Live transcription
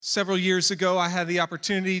Several years ago, I had the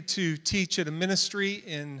opportunity to teach at a ministry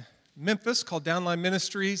in Memphis called Downline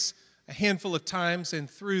Ministries a handful of times, and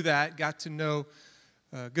through that, got to know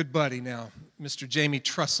a good buddy now, Mr. Jamie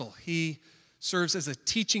Trussell. He serves as a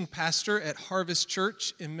teaching pastor at Harvest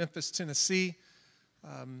Church in Memphis, Tennessee,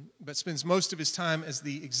 but spends most of his time as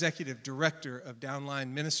the executive director of Downline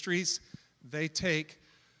Ministries. They take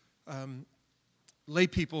lay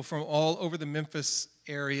people from all over the Memphis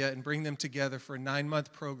area and bring them together for a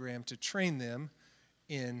 9-month program to train them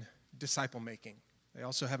in disciple making. They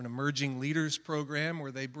also have an emerging leaders program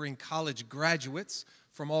where they bring college graduates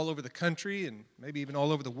from all over the country and maybe even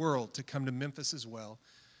all over the world to come to Memphis as well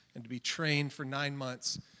and to be trained for 9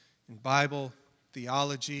 months in Bible,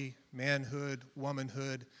 theology, manhood,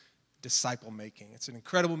 womanhood, disciple making. It's an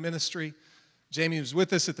incredible ministry. Jamie was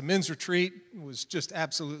with us at the men's retreat. It was just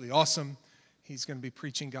absolutely awesome. He's going to be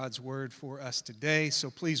preaching God's word for us today. So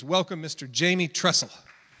please welcome Mr. Jamie Trussell.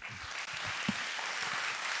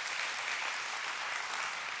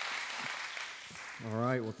 All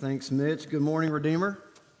right, well, thanks, Mitch. Good morning, Redeemer.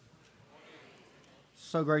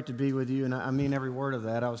 So great to be with you, and I mean every word of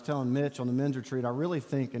that. I was telling Mitch on the men's retreat, I really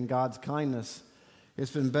think in God's kindness,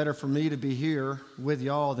 it's been better for me to be here with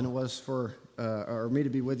y'all than it was for, or me to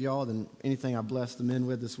be with y'all than anything I blessed the men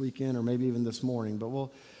with this weekend or maybe even this morning. But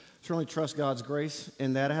we'll certainly trust God's grace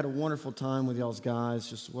in that. I had a wonderful time with y'all's guys,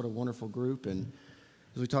 just what a wonderful group. And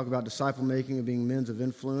as we talk about disciple making and being men of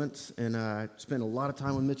influence, and I spent a lot of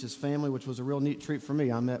time with Mitch's family, which was a real neat treat for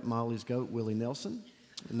me. I met Molly's goat, Willie Nelson.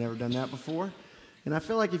 I've never done that before. And I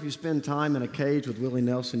feel like if you spend time in a cage with Willie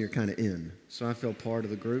Nelson, you're kind of in. So I feel part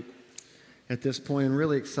of the group at this point, and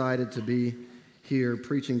really excited to be here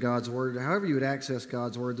preaching God's word. However you would access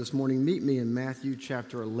God's word this morning, meet me in Matthew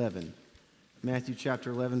chapter 11. Matthew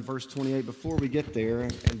chapter 11, verse 28. Before we get there,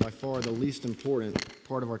 and by far the least important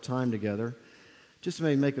part of our time together, just to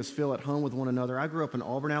maybe make us feel at home with one another, I grew up in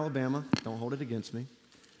Auburn, Alabama, don't hold it against me,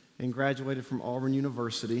 and graduated from Auburn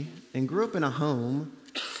University, and grew up in a home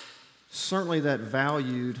certainly that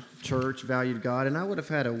valued church, valued God, and I would have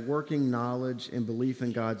had a working knowledge and belief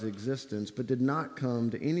in God's existence, but did not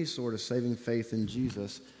come to any sort of saving faith in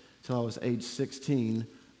Jesus until I was age 16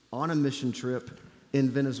 on a mission trip in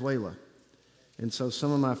Venezuela. And so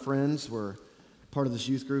some of my friends were part of this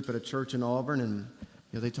youth group at a church in Auburn, and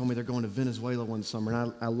they told me they're going to Venezuela one summer.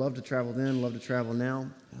 And I love to travel then, love to travel now.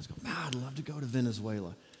 And I was going, I'd love to go to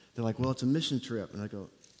Venezuela. They're like, well, it's a mission trip. And I go,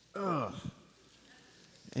 ugh.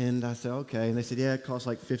 And I said, okay. And they said, yeah, it costs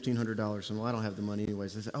like $1,500. And well, I don't have the money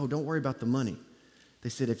anyways. They said, oh, don't worry about the money. They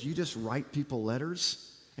said, if you just write people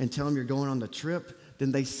letters and tell them you're going on the trip,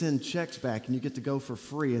 then they send checks back and you get to go for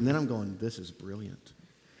free. And then I'm going, this is brilliant.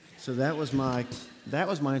 So that was my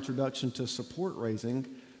introduction to support raising,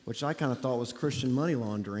 which I kind of thought was Christian money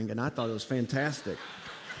laundering, and I thought it was fantastic.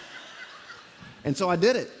 And so I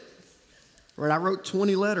did it. Right, I wrote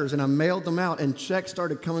 20 letters, and I mailed them out, and checks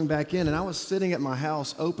started coming back in, and I was sitting at my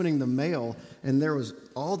house opening the mail, and there was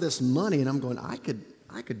all this money, and I'm going, I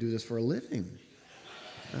could do this for a living.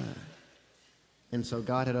 And so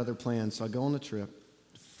God had other plans, so I go on the trip.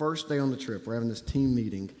 First day on the trip, we're having this team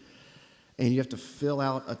meeting, and you have to fill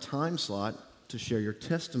out a time slot to share your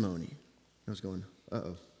testimony. I was going, I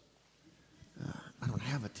don't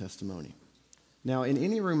have a testimony. Now, in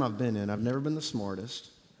any room I've been in, I've never been the smartest,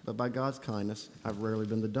 but by God's kindness, I've rarely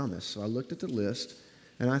been the dumbest. So I looked at the list,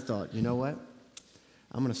 and I thought, you know what?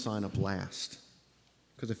 I'm going to sign up last.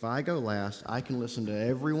 Because if I go last, I can listen to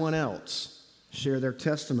everyone else share their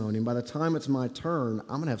testimony. And by the time it's my turn,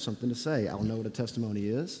 I'm going to have something to say. I'll know what a testimony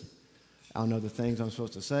is. I'll know the things I'm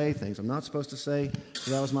supposed to say, things I'm not supposed to say.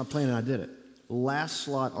 So that was my plan, and I did it. Last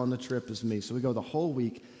slot on the trip is me. So we go the whole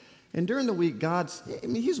week. And during the week,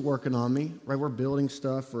 He's working on me, right? We're building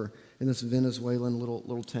stuff. We're in this Venezuelan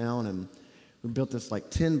little town, and we built this like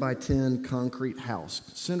 10 by 10 concrete house,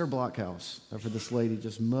 cinder block house for this lady,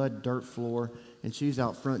 just mud, dirt floor. And she's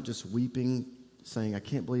out front just weeping, saying, I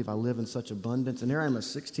can't believe I live in such abundance. And here I am, a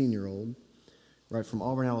 16-year-old, right, from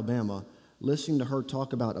Auburn, Alabama, listening to her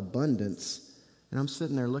talk about abundance. And I'm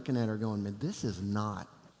sitting there looking at her going, man, this is not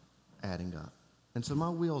adding up. And so my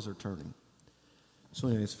wheels are turning. So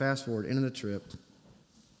anyways, fast forward, into the trip.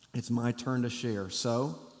 It's my turn to share.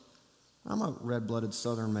 So I'm a red-blooded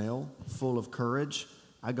Southern male, full of courage.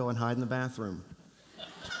 I go and hide in the bathroom.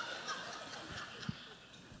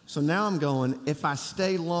 So now I'm going, if I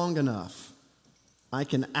stay long enough, I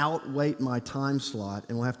can outwait my time slot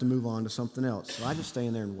and we'll have to move on to something else. So I just stay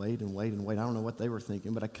in there and wait and wait and wait. I don't know what they were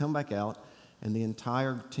thinking, but I come back out and the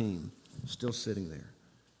entire team is still sitting there.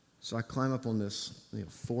 So I climb up on this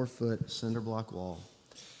 4-foot cinder block wall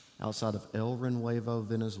outside of El Renuevo,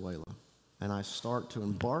 Venezuela. and I start to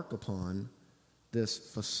embark upon this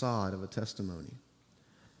facade of a testimony.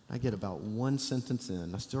 I get about one sentence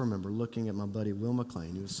in. I still remember looking at my buddy Will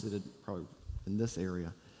McLean, who was seated probably in this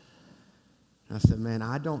area. And I said, man,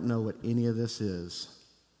 I don't know what any of this is,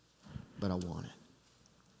 but I want it.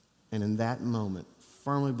 And in that moment,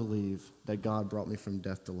 firmly believe that God brought me from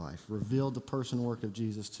death to life, revealed the person and work of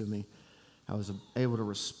Jesus to me. I was able to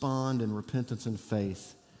respond in repentance and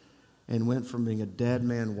faith, and went from being a dead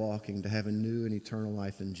man walking to having new and eternal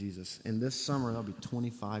life in Jesus. And this summer, that'll be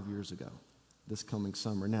 25 years ago, this coming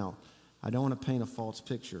summer. Now, I don't want to paint a false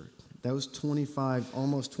picture. Those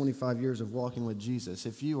almost 25 years of walking with Jesus,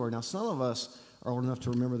 now some of us are old enough to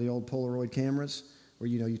remember the old Polaroid cameras where,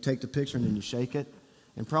 you take the picture and then you shake it.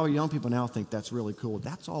 And probably young people now think that's really cool.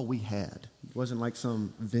 That's all we had. It wasn't like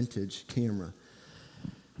some vintage camera.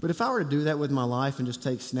 But if I were to do that with my life and just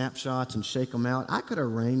take snapshots and shake them out, I could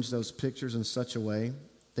arrange those pictures in such a way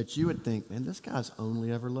that you would think, man, this guy's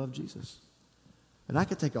only ever loved Jesus. And I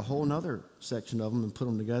could take a whole other section of them and put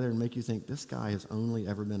them together and make you think this guy has only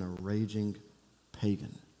ever been a raging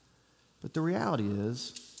pagan. But the reality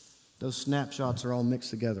is, those snapshots are all mixed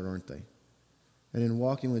together, aren't they? And in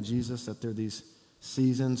walking with Jesus, that there are these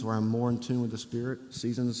seasons where I'm more in tune with the Spirit,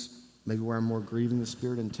 seasons maybe where I'm more grieving the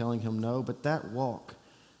Spirit and telling him no, but that walk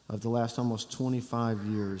of the last almost 25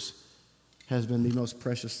 years has been the most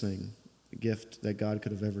precious gift that God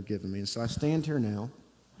could have ever given me. And so I stand here now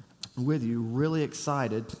with you, really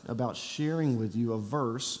excited about sharing with you a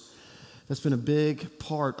verse that's been a big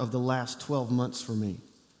part of the last 12 months for me.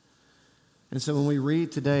 And so when we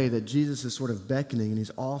read today that Jesus is sort of beckoning and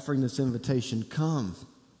he's offering this invitation, come.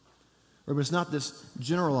 But it's not this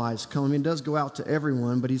generalized come. I mean, it does go out to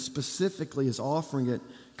everyone, but he specifically is offering it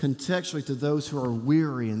contextually to those who are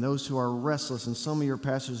weary and those who are restless. And some of your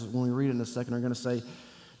passages, when we read it in a second, are going to say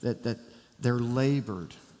that they're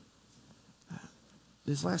labored.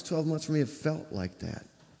 These last 12 months for me have felt like that.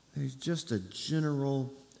 There's just a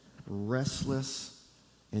general restless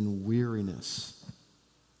and weariness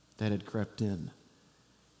that had crept in.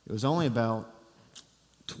 It was only about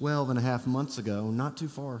 12 and a half months ago, not too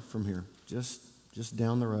far from here, just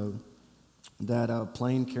down the road, that a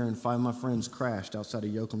plane carrying 5 of my friends crashed outside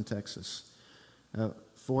of Yoakum, Texas.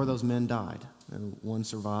 4 of those men died, and 1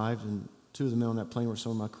 survived, and 2 of the men on that plane were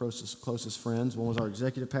some of my closest friends. 1 was our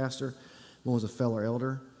executive pastor, 1 was a fellow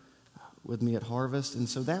elder with me at Harvest, and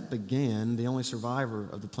so that began, the only survivor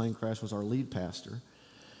of the plane crash was our lead pastor,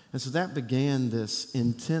 and so that began this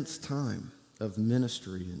intense time of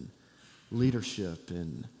ministry and leadership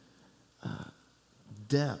and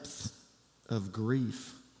depth of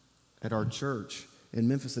grief at our church in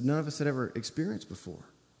Memphis that none of us had ever experienced before.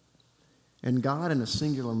 And God, in a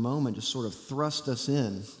singular moment, just sort of thrust us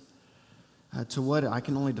in to what I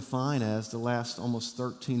can only define as the last almost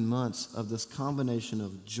 13 months of this combination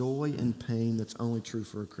of joy and pain that's only true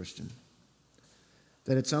for a Christian.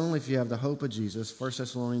 That it's only if you have the hope of Jesus, 1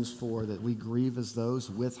 Thessalonians 4, that we grieve as those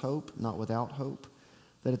with hope, not without hope.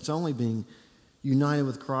 That it's only being united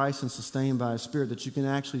with Christ and sustained by His Spirit that you can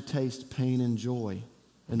actually taste pain and joy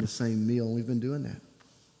in the same meal. And we've been doing that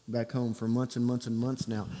back home for months and months and months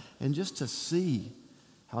now. And just to see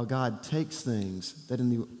how God takes things that in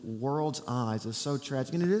the world's eyes is so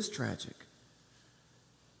tragic, and it is tragic,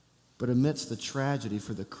 but amidst the tragedy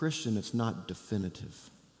for the Christian, it's not definitive.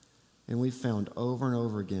 And we've found over and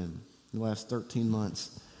over again in the last 13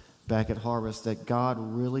 months back at Harvest that God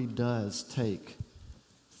really does take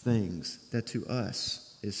things that to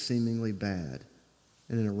us is seemingly bad,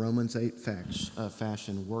 and in a Romans 8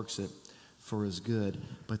 fashion works it for His good.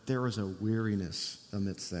 But there is a weariness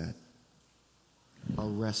amidst that, a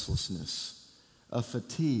restlessness, a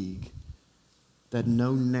fatigue that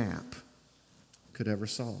no nap could ever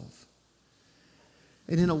solve.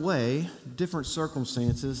 And in a way, different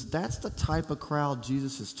circumstances, that's the type of crowd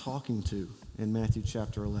Jesus is talking to in Matthew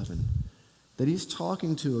chapter 11. That He's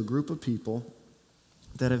talking to a group of people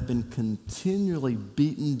that have been continually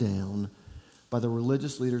beaten down by the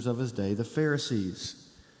religious leaders of His day, the Pharisees.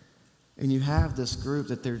 And you have this group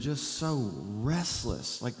that they're just so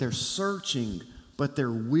restless, like they're searching, but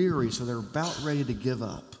they're weary, so they're about ready to give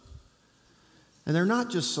up. And they're not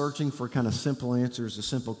just searching for kind of simple answers to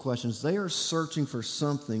simple questions. They are searching for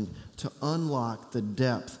something to unlock the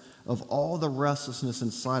depth of all the restlessness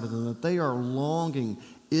inside of them, that they are longing.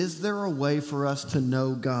 Is there a way for us to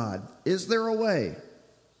know God? Is there a way?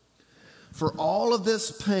 For all of this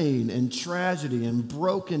pain and tragedy and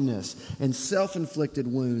brokenness and self-inflicted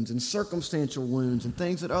wounds and circumstantial wounds and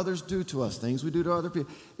things that others do to us, things we do to other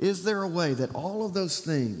people, is there a way that all of those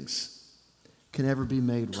things can ever be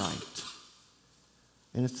made right?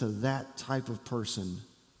 And it's to that type of person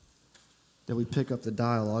that we pick up the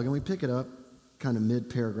dialogue, and we pick it up kind of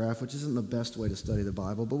mid-paragraph, which isn't the best way to study the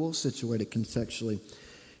Bible, but we'll situate it contextually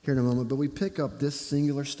here in a moment. But we pick up this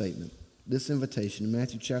singular statement, this invitation in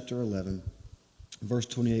Matthew chapter 11, verse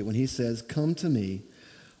 28, when he says, "Come to me,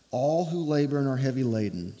 all who labor and are heavy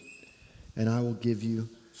laden, and I will give you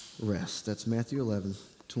rest." That's Matthew 11,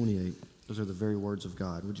 28. Those are the very words of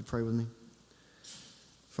God. Would you pray with me?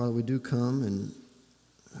 Father, we do come and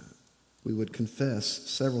we would confess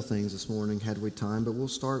several things this morning had we time, but we'll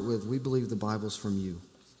start with, we believe the Bible's from you.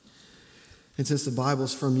 And since the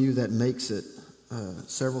Bible's from you, that makes it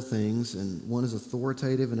several things, and one is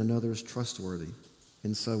authoritative and another is trustworthy.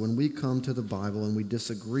 And so when we come to the Bible and we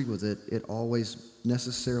disagree with it, it always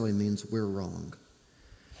necessarily means we're wrong.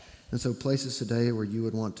 And so places today where you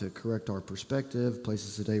would want to correct our perspective,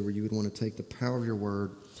 places today where you would want to take the power of your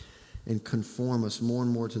word and conform us more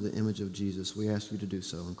and more to the image of Jesus, we ask you to do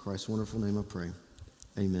so. In Christ's wonderful name I pray.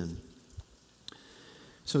 Amen.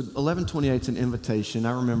 So 1128 is an invitation.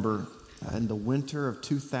 I remember in the winter of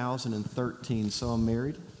 2013, so I'm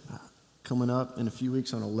married, coming up in a few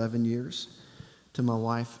weeks on 11 years to my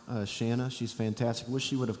wife, Shanna. She's fantastic. Wish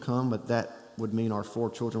she would have come, but that would mean our 4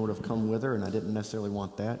 children would have come with her, and I didn't necessarily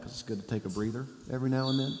want that because it's good to take a breather every now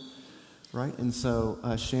and then. Right? And so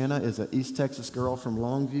Shanna is an East Texas girl from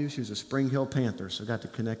Longview. She was a Spring Hill Panther, so I got to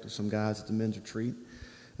connect with some guys at the men's retreat.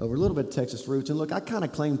 We're a little bit Texas roots. And look, I kind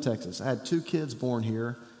of claim Texas. I had 2 kids born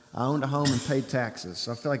here. I owned a home and paid taxes,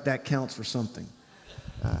 so I feel like that counts for something.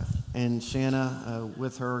 And Shanna,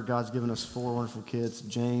 with her, God's given us 4 wonderful kids.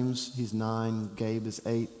 James, he's 9. Gabe is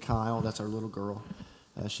 8. Kyle, that's our little girl.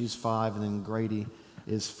 She's 5. And then Grady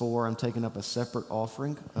is 4. I'm taking up a separate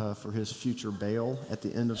offering for his future bail at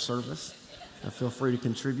the end of service. Feel free to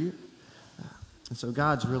contribute. And so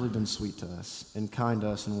God's really been sweet to us and kind to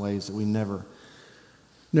us in ways that we never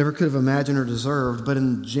could have imagined or deserved. But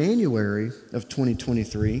in January of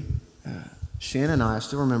 2023, Shannon and I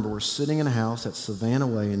still remember, we're sitting in a house at Savannah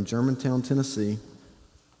Way in Germantown, Tennessee,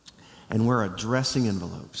 and we're addressing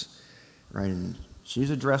envelopes, right? And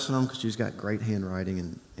she's addressing them because she's got great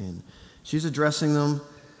handwriting, and she's addressing them,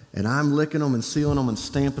 and I'm licking them and sealing them and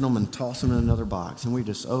stamping them and tossing them in another box. And we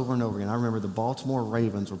just over and over again. I remember the Baltimore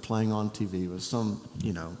Ravens were playing on TV. It was some,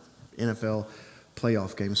 NFL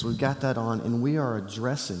playoff game. So we've got that on, and we are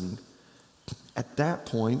addressing, at that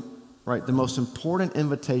point, right, the most important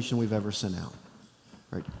invitation we've ever sent out.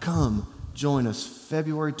 Right? Come, join us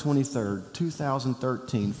February 23rd,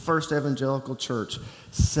 2013, First Evangelical Church,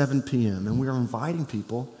 7 p.m. And we are inviting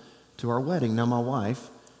people to our wedding. Now, my wife,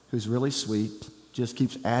 who's really sweet, just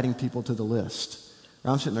keeps adding people to the list.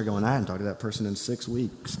 I'm sitting there going, I hadn't talked to that person in 6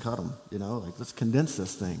 weeks. Cut them, let's condense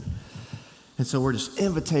this thing. And so we're just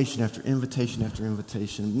invitation after invitation after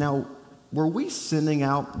invitation. Now, were we sending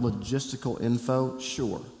out logistical info?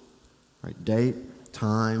 Sure. Right? Date,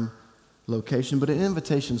 time, location. But an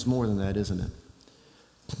invitation's more than that, isn't it?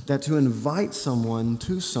 That to invite someone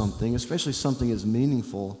to something, especially something as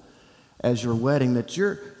meaningful as your wedding, that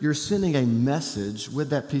you're sending a message with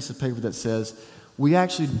that piece of paper that says, we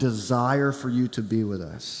actually desire for you to be with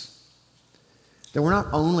us. That we're not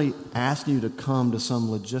only asking you to come to some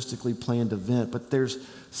logistically planned event, but there's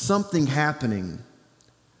something happening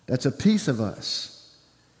that's a piece of us.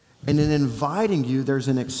 And in inviting you, there's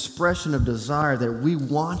an expression of desire that we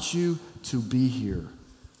want you to be here,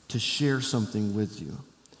 to share something with you.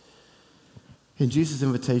 And Jesus'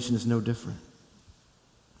 invitation is no different.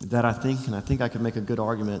 That I think I can make a good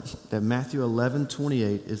argument that Matthew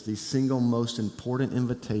 11:28 is the single most important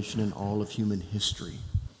invitation in all of human history.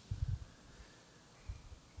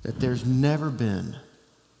 That there's never been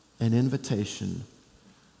an invitation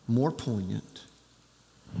more poignant,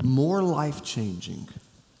 more life-changing,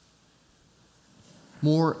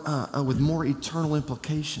 with more eternal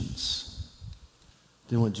implications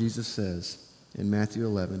than what Jesus says in Matthew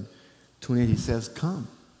 11:28. He says, come,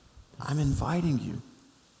 I'm inviting you.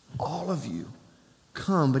 All of you,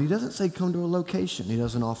 come. But he doesn't say come to a location. He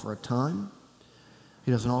doesn't offer a time.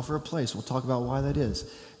 He doesn't offer a place. We'll talk about why that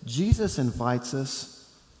is. Jesus invites us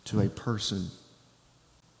to a person,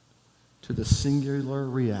 to the singular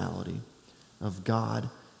reality of God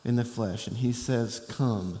in the flesh. And he says,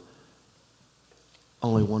 come.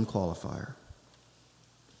 Only one qualifier.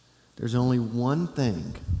 There's only one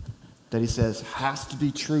thing that he says has to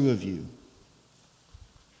be true of you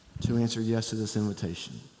to answer yes to this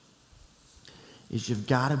invitation. Is you've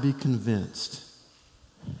got to be convinced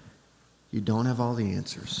you don't have all the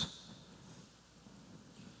answers.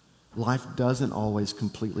 Life doesn't always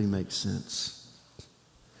completely make sense.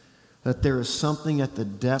 That there is something at the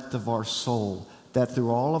depth of our soul that through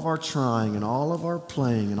all of our trying and all of our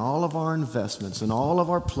playing and all of our investments and all of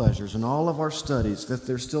our pleasures and all of our studies, that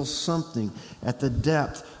there's still something at the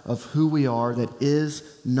depth of who we are that is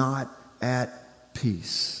not at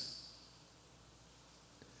peace.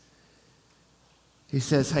 He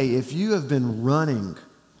says, hey, if you have been running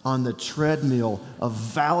on the treadmill of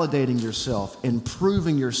validating yourself and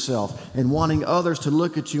proving yourself and wanting others to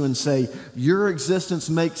look at you and say, your existence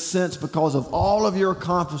makes sense because of all of your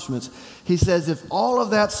accomplishments. He says, if all of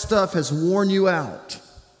that stuff has worn you out,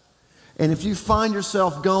 and if you find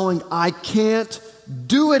yourself going, I can't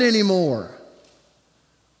do it anymore,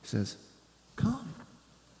 he says, come.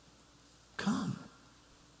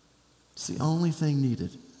 It's the only thing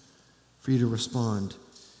needed for you to respond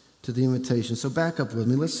to the invitation. So back up with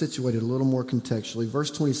me. Let's situate it a little more contextually.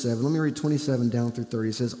 Verse 27. Let me read 27 down through 30.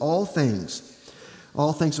 It says, all things.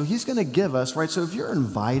 So he's going to give us, right? So if you're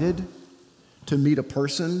invited to meet a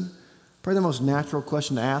person, probably the most natural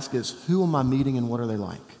question to ask is, who am I meeting and what are they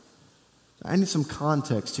like? I need some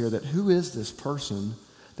context here that who is this person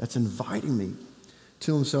that's inviting me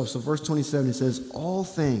to himself? So verse 27, he says, all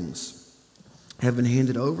things have been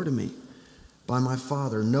handed over to me by my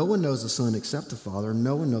Father. No one knows the Son except the Father.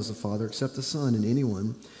 No one knows the Father except the Son, and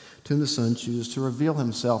anyone to whom the Son chooses to reveal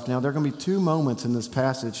himself. Now, there are going to be two moments in this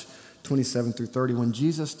passage, 27 through 30, when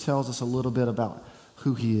Jesus tells us a little bit about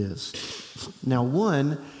who he is. Now,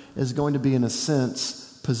 one is going to be, in a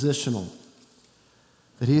sense, positional.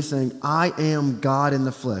 That he is saying, I am God in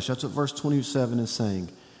the flesh. That's what verse 27 is saying.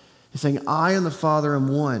 He's saying, I and the Father am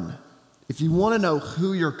one. If you want to know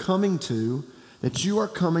who you're coming to, that you are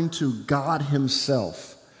coming to God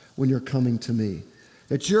himself when you're coming to me.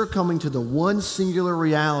 That you're coming to the one singular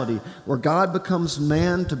reality where God becomes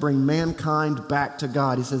man to bring mankind back to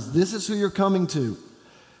God. He says, this is who you're coming to.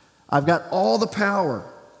 I've got all the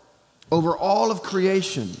power over all of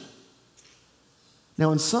creation.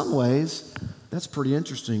 Now, in some ways, that's pretty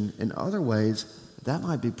interesting. In other ways, that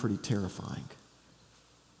might be pretty terrifying.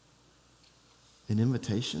 An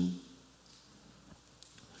invitation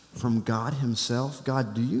from God himself.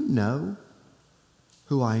 God, do you know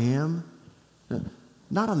who I am?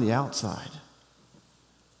 Not on the outside,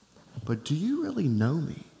 but do you really know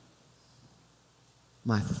me?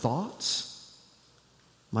 My thoughts,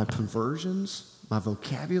 my perversions, my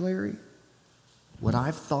vocabulary, what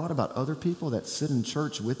I've thought about other people that sit in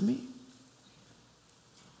church with me?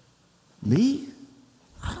 Me?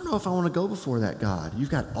 I don't know if I want to go before that God. You've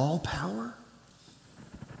got all power?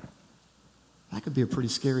 That could be a pretty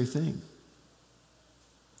scary thing.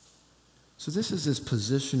 So this is this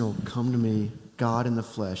positional, come to me, God in the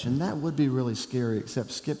flesh. And that would be really scary,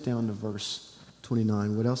 except skip down to verse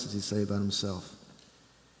 29. What else does he say about himself?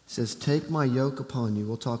 He says, take my yoke upon you.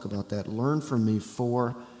 We'll talk about that. Learn from me,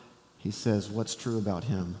 for, he says, what's true about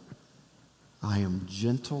him? I am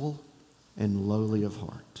gentle and lowly of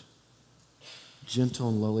heart. Gentle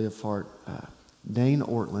and lowly of heart. Dane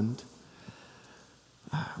Ortland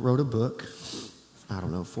wrote a book,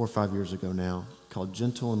 4 or 5 years ago now, called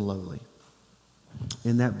Gentle and Lowly.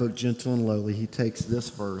 In that book, Gentle and Lowly, he takes this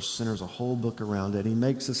verse, centers a whole book around it. He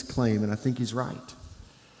makes this claim, and I think he's right.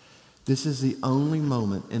 This is the only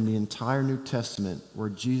moment in the entire New Testament where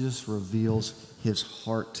Jesus reveals his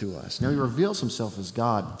heart to us. Now, he reveals himself as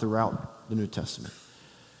God throughout the New Testament.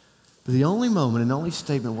 But the only moment and only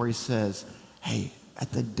statement where he says, hey,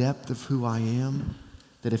 at the depth of who I am,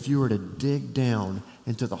 that if you were to dig down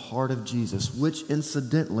into the heart of Jesus, which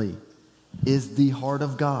incidentally is the heart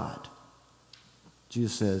of God,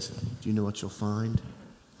 Jesus says, do you know what you'll find?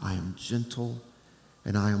 I am gentle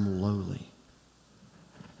and I am lowly.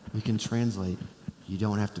 We can translate, you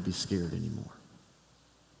don't have to be scared anymore.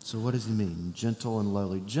 So what does he mean? Gentle and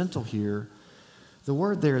lowly. Gentle here, the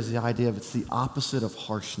word there is the idea of it's the opposite of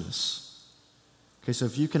harshness. Okay, so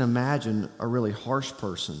if you can imagine a really harsh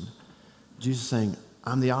person, Jesus is saying,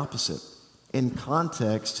 I'm the opposite. In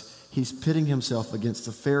context, he's pitting himself against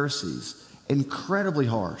the Pharisees. Incredibly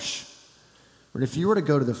harsh. But if you were to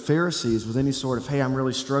go to the Pharisees with any sort of, hey, I'm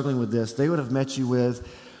really struggling with this, they would have met you with,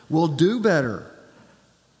 well, do better.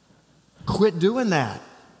 Quit doing that.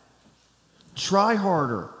 Try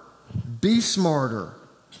harder. Be smarter.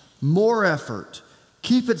 More effort.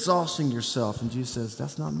 Keep exhausting yourself. And Jesus says,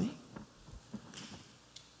 that's not me.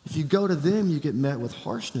 If you go to them, you get met with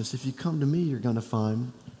harshness. If you come to me, you're going to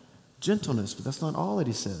find gentleness. But that's not all that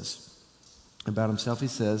he says about himself. He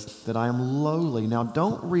says that I am lowly. Now,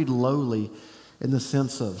 don't read lowly in the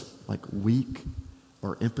sense of like weak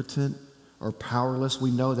or impotent or powerless. We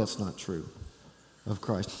know that's not true of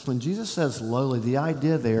Christ. When Jesus says lowly, the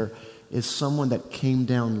idea there is someone that came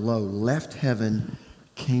down low, left heaven,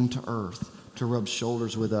 came to earth to rub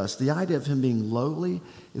shoulders with us. The idea of him being lowly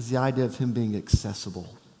is the idea of him being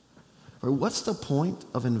accessible. Right? What's the point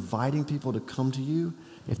of inviting people to come to you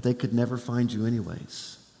if they could never find you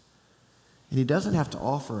anyways? And he doesn't have to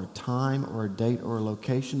offer a time or a date or a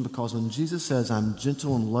location, because when Jesus says, I'm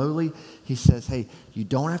gentle and lowly, he says, hey, you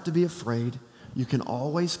don't have to be afraid. You can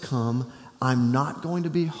always come. I'm not going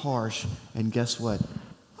to be harsh. And guess what?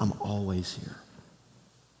 I'm always here.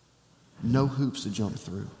 No hoops to jump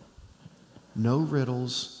through. No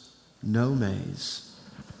riddles, no maze.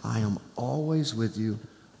 I am always with you,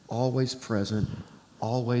 always present,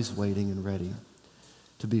 always waiting and ready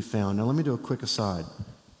to be found. Now let me do a quick aside.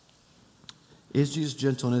 Is Jesus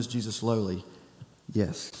gentle and is Jesus lowly?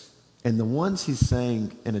 Yes. And the ones he's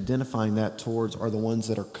saying and identifying that towards are the ones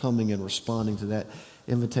that are coming and responding to that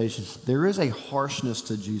invitation. There is a harshness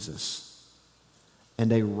to Jesus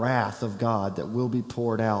and a wrath of God that will be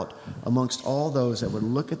poured out amongst all those that would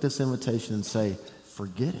look at this invitation and say,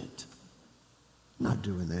 forget it. I'm not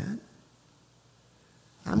doing that.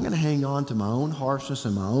 I'm going to hang on to my own harshness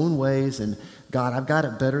and my own ways, and God, I've got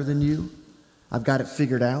it better than you. I've got it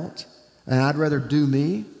figured out, and I'd rather do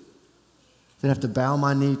me than have to bow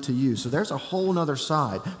my knee to you. So there's a whole other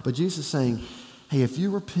side. But Jesus is saying, hey, if you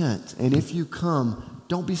repent and if you come,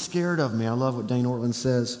 don't be scared of me. I love what Dane Ortland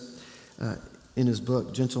says in his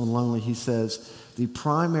book, Gentle and Lonely. He says, the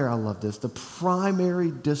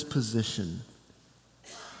primary disposition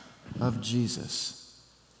of Jesus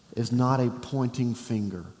is not a pointing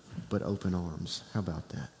finger, but open arms. How about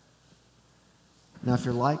that? Now, if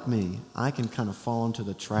you're like me, I can kind of fall into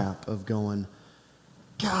the trap of going,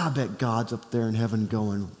 God, I bet God's up there in heaven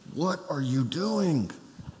going, what are you doing?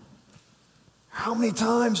 How many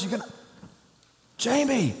times are you going to...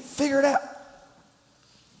 Jamie, figure it out.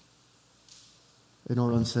 And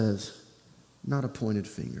Orland says, not a pointed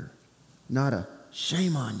finger, not a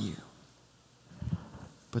shame on you,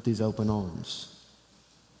 but these open arms.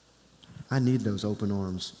 I need those open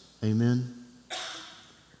arms. Amen?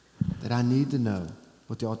 That I need to know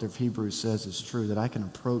what the author of Hebrews says is true, that I can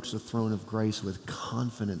approach the throne of grace with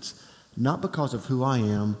confidence, not because of who I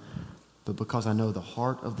am, but because I know the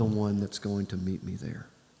heart of the one that's going to meet me there.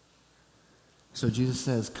 So Jesus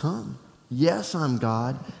says, come. Yes, I'm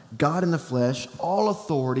God, God in the flesh, all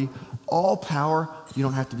authority, all power. You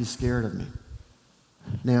don't have to be scared of me.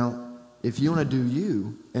 Now, if you want to do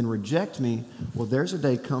you and reject me, well, there's a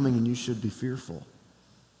day coming and you should be fearful.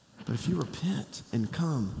 But if you repent and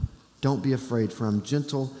come, don't be afraid, for I'm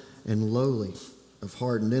gentle and lowly of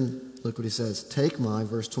heart. And then look what he says. Take my,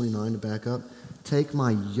 verse 29 to back up, take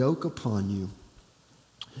my yoke upon you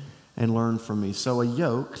and learn from me. So a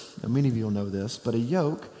yoke, many of you will know this, but a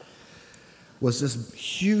yoke was this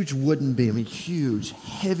huge wooden beam, huge,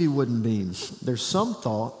 heavy wooden beams. There's some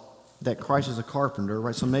thought that Christ is a carpenter,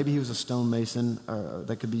 right? So maybe he was a stonemason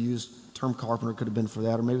that could be used. Term carpenter could have been for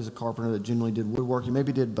that, or maybe it was a carpenter that generally did woodworking.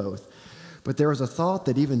 Maybe did both. But there was a thought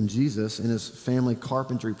that even Jesus, in his family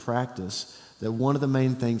carpentry practice, that one of the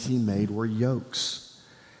main things he made were yokes.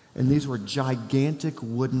 And these were gigantic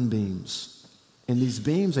wooden beams. And these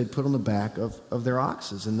beams they'd put on the back of their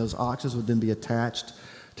oxes, and those oxes would then be attached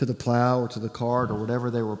to the plow or to the cart or whatever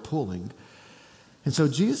they were pulling. And so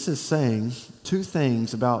Jesus is saying two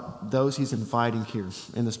things about those he's inviting here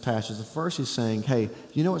in this passage. The first, he's saying, hey,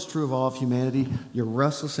 you know what's true of all of humanity? You're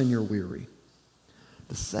restless and you're weary.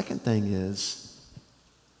 The second thing is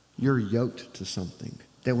you're yoked to something.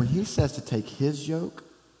 That when he says to take his yoke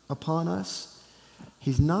upon us,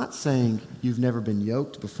 he's not saying you've never been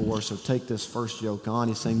yoked before, so take this first yoke on.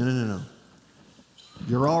 He's saying, no.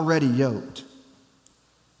 You're already yoked.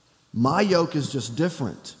 My yoke is just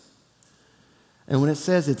different. And when it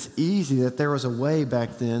says it's easy, that there was a way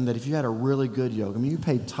back then that if you had a really good yoke, you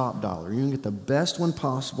paid top dollar, you can get the best one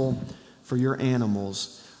possible for your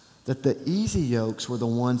animals, that the easy yokes were the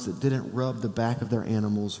ones that didn't rub the back of their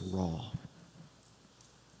animals raw.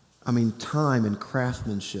 Time and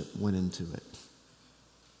craftsmanship went into it.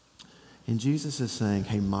 And Jesus is saying,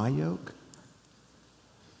 hey, my yoke,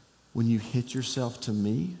 when you hit yourself to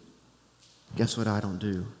me, guess what I don't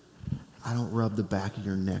do? I don't rub the back of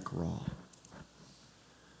your neck raw.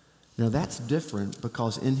 Now that's different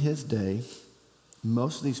because in his day,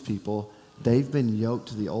 most of these people, they've been yoked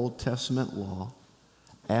to the Old Testament law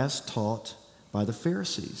as taught by the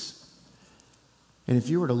Pharisees. And if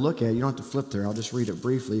you were to look at it, you don't have to flip there, I'll just read it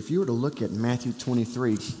briefly. If you were to look at Matthew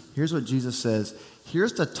 23, here's what Jesus says.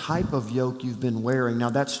 Here's the type of yoke you've been wearing.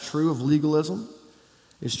 Now that's true of legalism.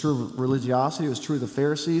 It's true of religiosity. It was true of the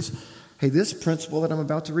Pharisees. Hey, this principle that I'm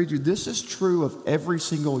about to read you, this is true of every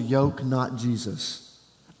single yoke, not Jesus.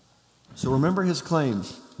 So remember his claim.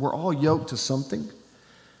 We're all yoked to something.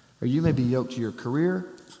 Or you may be yoked to your career.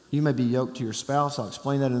 You may be yoked to your spouse. I'll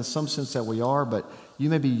explain that in some sense that we are, but you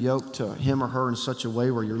may be yoked to him or her in such a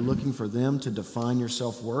way where you're looking for them to define your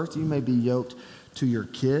self-worth. You may be yoked to your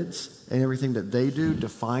kids and everything that they do,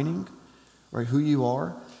 defining, right, who you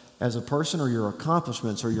are as a person, or your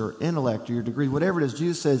accomplishments, or your intellect, or your degree, whatever it is.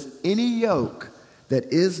 Jesus says, any yoke that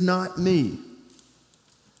is not me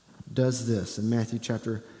does this. In Matthew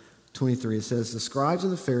chapter 23, it says, the scribes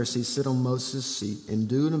and the Pharisees sit on Moses' seat and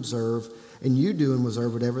do and observe, and you do and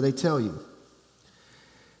observe whatever they tell you.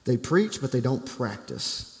 They preach, but they don't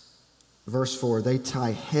practice. Verse 4, they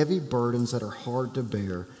tie heavy burdens that are hard to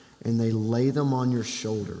bear, and they lay them on your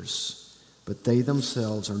shoulders, but they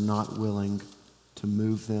themselves are not willing to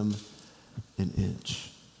move them an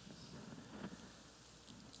inch.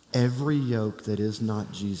 Every yoke that is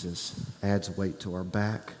not Jesus adds weight to our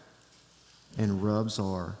back and rubs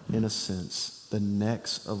our, in a sense, the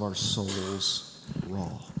necks of our souls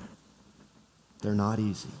raw. They're not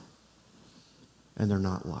easy, and they're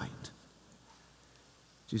not light.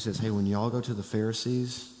 Jesus says, hey, when y'all go to the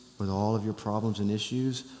Pharisees with all of your problems and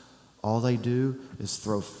issues, all they do is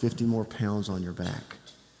throw 50 more pounds on your back.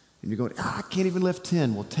 And you're going, I can't even lift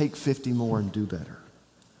 10. Well, take 50 more and do better.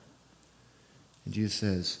 And Jesus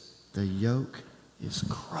says, the yoke is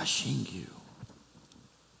crushing you.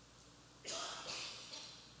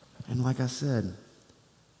 And like I said,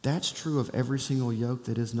 that's true of every single yoke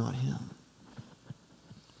that is not him.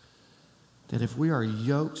 That if we are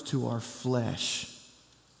yoked to our flesh,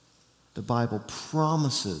 the Bible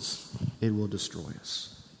promises it will destroy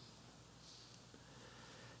us.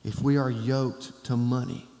 If we are yoked to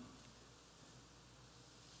money,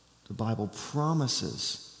 the Bible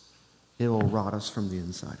promises it will rot us from the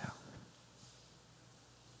inside out.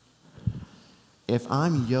 If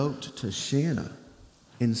I'm yoked to Shanna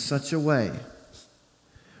in such a way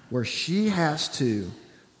where she has to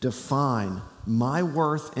define my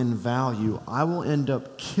worth and value, I will end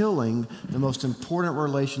up killing the most important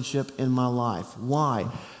relationship in my life. Why?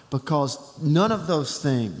 Because none of those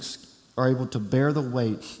things are able to bear the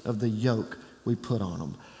weight of the yoke we put on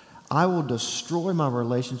them. I will destroy my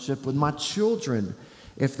relationship with my children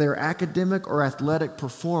if their academic or athletic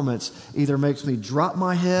performance either makes me drop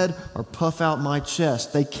my head or puff out my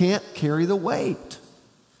chest. They can't carry the weight.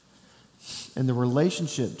 And the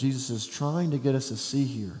relationship Jesus is trying to get us to see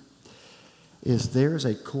here is there's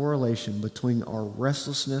a correlation between our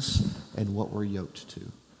restlessness and what we're yoked to.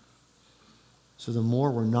 So the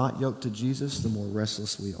more we're not yoked to Jesus, the more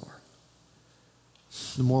restless we are.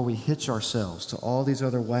 The more we hitch ourselves to all these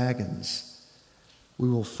other wagons, we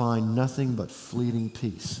will find nothing but fleeting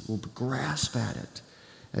peace. We'll grasp at it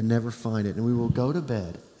and never find it. And we will go to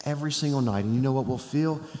bed every single night. And you know what we'll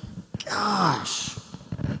feel? Gosh,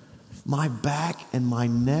 my back and my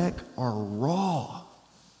neck are raw.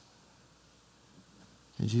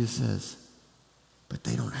 And Jesus says, but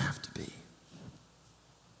they don't have to be.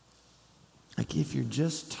 Like if you're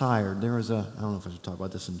just tired, I don't know if I should talk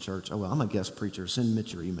about this in church. Oh, well, I'm a guest preacher. Send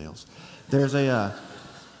Mitch your emails. There's a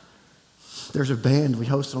band we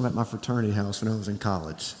hosted them at my fraternity house when I was in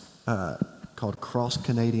college called Cross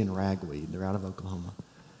Canadian Ragweed. They're out of Oklahoma.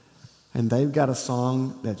 And they've got a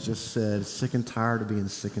song that just said, sick and tired of being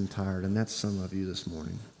sick and tired. And that's some of you this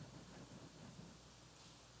morning.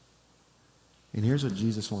 And here's what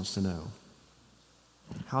Jesus wants to know.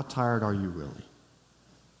 How tired are you really?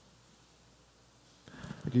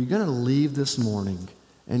 Like, are you going to leave this morning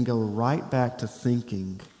and go right back to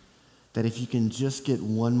thinking that if you can just get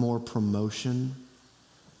one more promotion,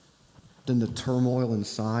 then the turmoil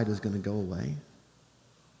inside is going to go away?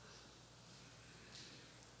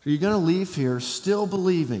 Are you going to leave here still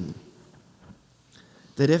believing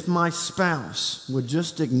that if my spouse would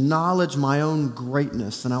just acknowledge my own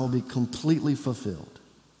greatness, then I will be completely fulfilled?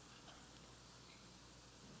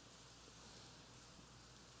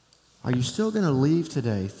 Are you still going to leave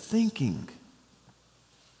today thinking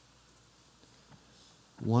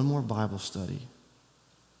one more Bible study,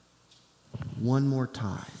 one more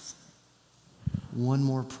tithe, one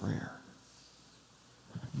more prayer,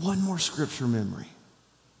 one more scripture memory,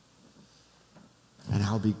 and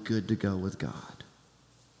I'll be good to go with God?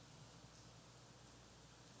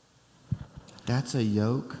 That's a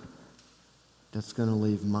yoke that's going to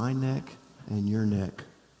leave my neck and your neck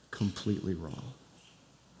completely raw.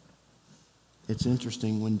 It's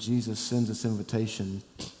interesting when Jesus sends this invitation.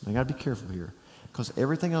 I got to be careful here because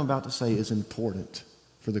everything I'm about to say is important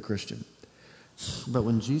for the Christian. But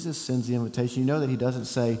when Jesus sends the invitation, you know that he doesn't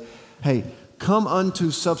say, hey, come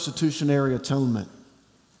unto substitutionary atonement.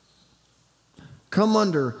 Come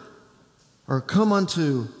unto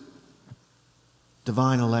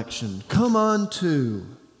divine election. Come unto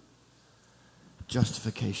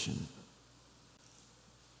justification.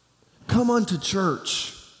 Come unto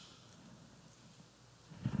church.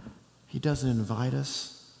 He doesn't invite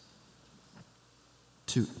us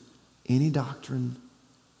to any doctrine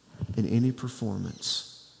and any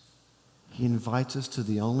performance. He invites us to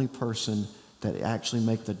the only person that actually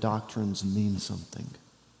make the doctrines mean something.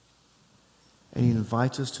 And he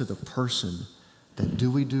invites us to the person that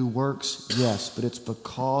do we do works? Yes, but it's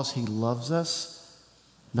because he loves us,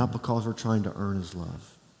 not because we're trying to earn his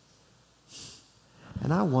love.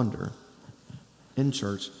 And I wonder, in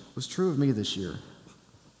church, it was true of me this year,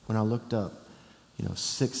 when I looked up,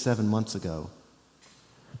 6, 7 months ago.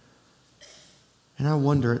 And I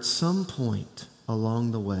wonder, at some point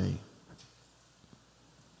along the way,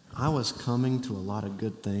 I was coming to a lot of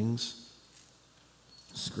good things,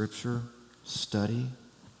 scripture, study,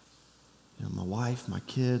 my wife, my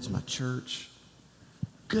kids, my church,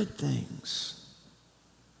 good things.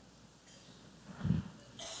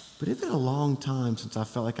 But it's been a long time since I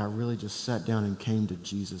felt like I really just sat down and came to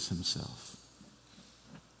Jesus himself.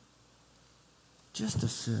 Just to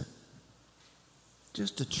sit.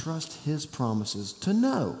 Just to trust his promises, to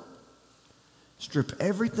know. Strip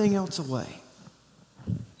everything else away,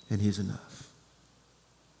 and he's enough.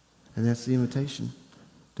 And that's the invitation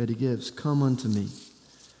that he gives. Come unto me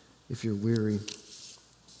if you're weary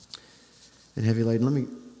and heavy laden.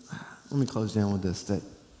 Let me close down with this. That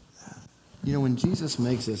when Jesus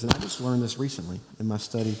makes this, and I just learned this recently in my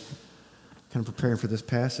study, kind of preparing for this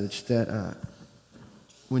passage, that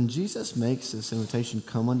when Jesus makes this invitation,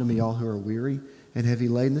 come unto me all who are weary and heavy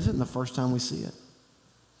laden, this isn't the first time we see it.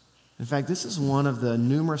 In fact, this is one of the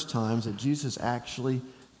numerous times that Jesus is actually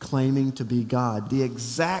claiming to be God. The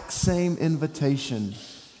exact same invitation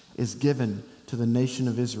is given to the nation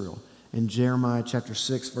of Israel in Jeremiah chapter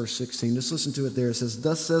 6, verse 16. Just listen to it there. It says,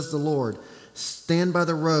 "Thus says the Lord, stand by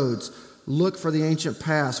the roads, look for the ancient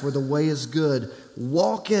paths where the way is good,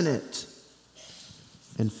 walk in it,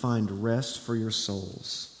 and find rest for your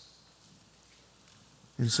souls."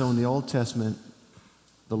 And so in the Old Testament,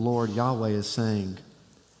 the Lord Yahweh is saying,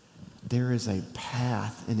 there is a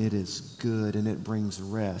path and it is good and it brings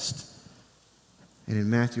rest. And in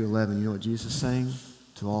Matthew 11, you know what Jesus is saying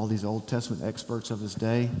to all these Old Testament experts of his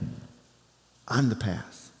day? I'm the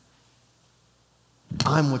path.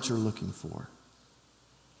 I'm what you're looking for.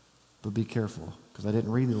 But be careful, because I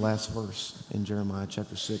didn't read the last verse in Jeremiah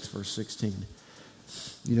chapter 6, verse 16.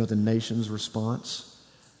 You know the nation's response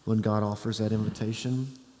when God offers that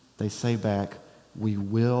invitation? They say back, we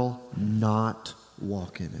will not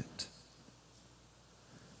walk in it.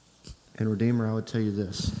 And Redeemer, I would tell you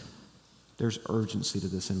this. There's urgency to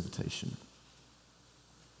this invitation.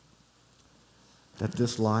 That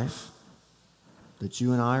this life that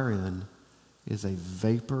you and I are in is a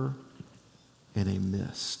vapor and a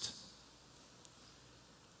mist.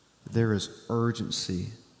 There is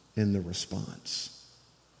urgency in the response.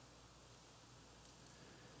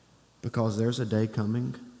 Because there's a day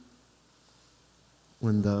coming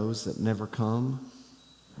when those that never come,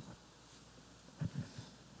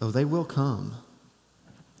 though they will come,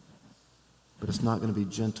 but it's not going to be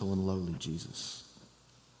gentle and lowly Jesus.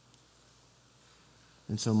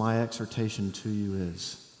 And so my exhortation to you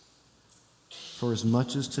is, for as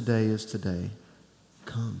much as today is today,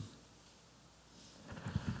 come.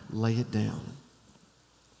 Lay it down.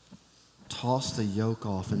 Toss the yoke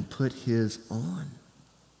off and put his on.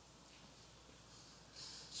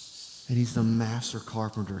 And he's the master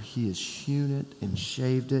carpenter. He has hewn it and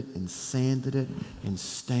shaved it and sanded it and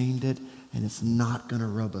stained it, and it's not going to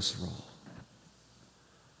rub us raw.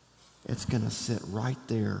 It's going to sit right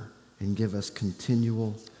there and give us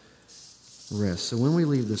continual rest. So when we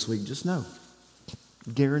leave this week, just know,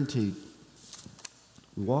 guaranteed,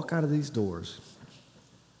 we walk out of these doors,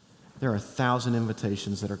 there are 1,000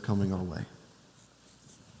 invitations that are coming our way.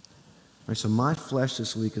 All right, so my flesh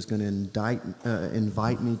this week is going to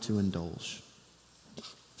invite me to indulge.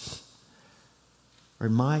 Or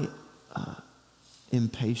my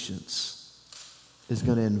impatience is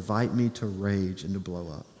going to invite me to rage and to blow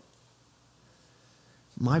up.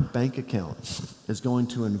 My bank account is going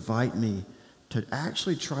to invite me to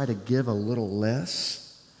actually try to give a little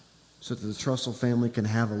less so that the Trussell family can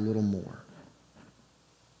have a little more.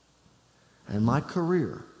 And my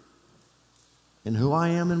career and who I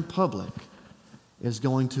am in public is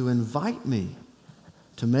going to invite me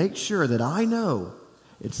to make sure that I know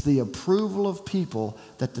it's the approval of people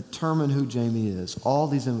that determine who Jamie is. All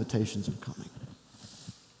these invitations are coming.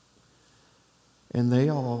 And they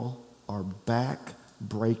all are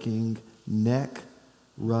back-breaking,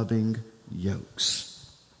 neck-rubbing yokes.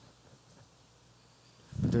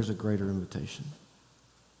 But there's a greater invitation.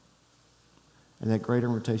 And that greater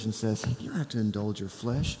invitation says, hey, you don't have to indulge your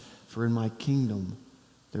flesh, for in my kingdom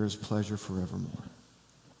there is pleasure forevermore.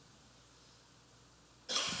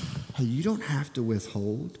 Hey, you don't have to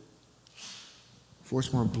withhold, for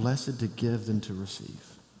it's more blessed to give than to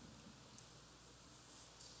receive.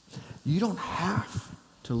 You don't have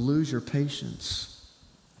to lose your patience,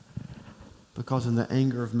 because in the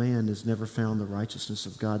anger of man is never found the righteousness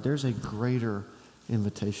of God. There's a greater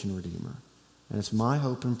invitation, Redeemer. And it's my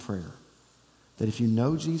hope and prayer that if you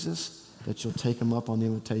know Jesus, that you'll take him up on the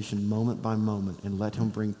invitation moment by moment and let him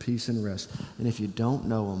bring peace and rest. And if you don't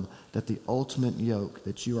know him, that the ultimate yoke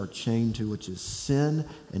that you are chained to, which is sin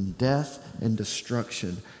and death and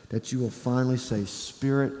destruction, that you will finally say,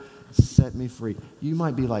 Spirit, set me free. You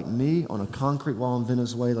might be like me on a concrete wall in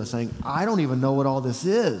Venezuela saying, I don't even know what all this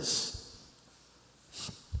is.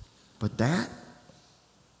 But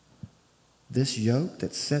this yoke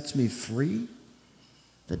that sets me free,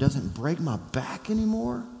 that doesn't break my back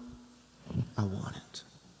anymore, I want it.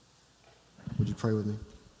 Would you pray with me?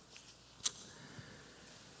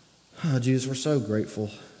 Oh, Jesus, we're so grateful.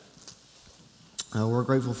 We're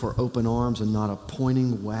grateful for open arms and not a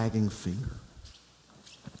pointing, wagging finger.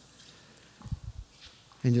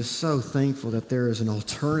 And just so thankful that there is an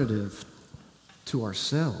alternative to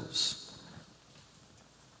ourselves.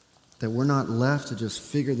 That we're not left to just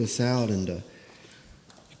figure this out and to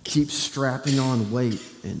keep strapping on weight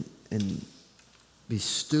and be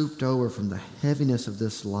stooped over from the heaviness of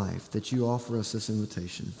this life, that you offer us this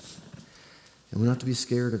invitation. And we don't have to be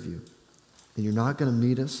scared of you. And you're not going to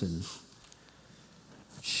meet us in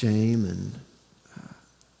shame and,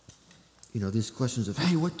 these questions of,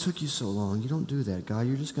 hey, what took you so long? You don't do that, God.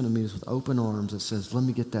 You're just going to meet us with open arms that says, let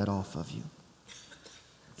me get that off of you.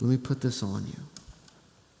 Let me put this on you.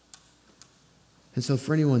 And so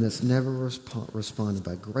for anyone that's never responded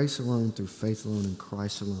by grace alone, through faith alone, in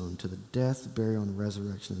Christ alone, to the death, burial, and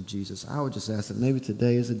resurrection of Jesus, I would just ask that maybe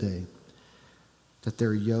today is a day that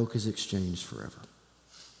their yoke is exchanged forever.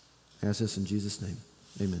 I ask this in Jesus' name.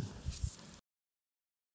 Amen.